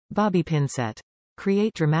Bobby pin set.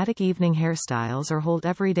 Create dramatic evening hairstyles or hold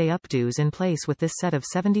everyday updos in place with this set of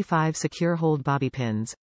 75 secure hold bobby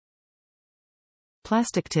pins.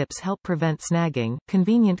 Plastic tips help prevent snagging,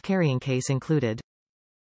 convenient carrying case included.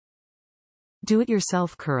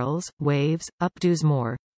 Do-it-yourself curls, waves, updos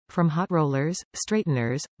more. From hot rollers,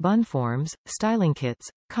 straighteners, bun forms, styling kits,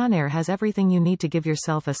 Conair has everything you need to give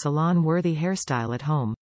yourself a salon-worthy hairstyle at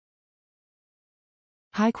home.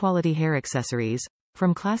 High-quality hair accessories.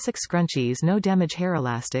 From classic scrunchies no-damage hair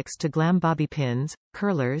elastics to glam bobby pins,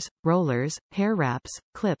 curlers, rollers, hair wraps,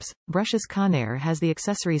 clips, brushes, Conair has the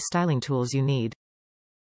accessories styling tools you need.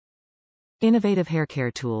 Innovative hair care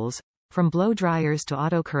tools. From blow dryers to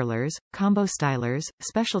auto curlers, combo stylers,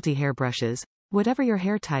 specialty hair brushes, whatever your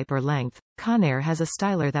hair type or length, Conair has a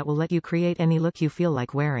styler that will let you create any look you feel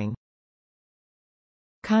like wearing.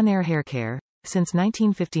 Conair Hair Care. Since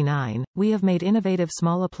 1959, we have made innovative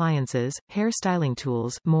small appliances, hair styling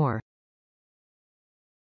tools, more.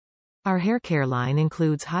 Our hair care line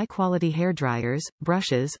includes high-quality hair dryers,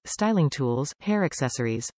 brushes, styling tools, hair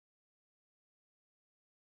accessories.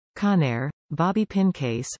 Conair, bobby pin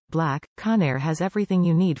case, black. Conair has everything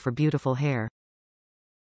you need for beautiful hair.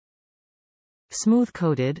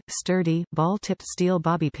 Smooth-coated, sturdy, ball-tipped steel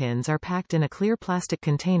bobby pins are packed in a clear plastic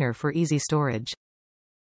container for easy storage.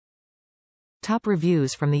 Top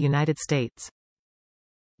reviews from the United States.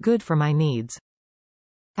 Good for my needs.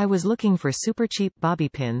 I was looking for super cheap bobby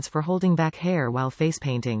pins for holding back hair while face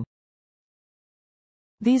painting.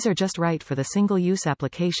 These are just right for the single-use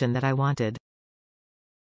application that I wanted.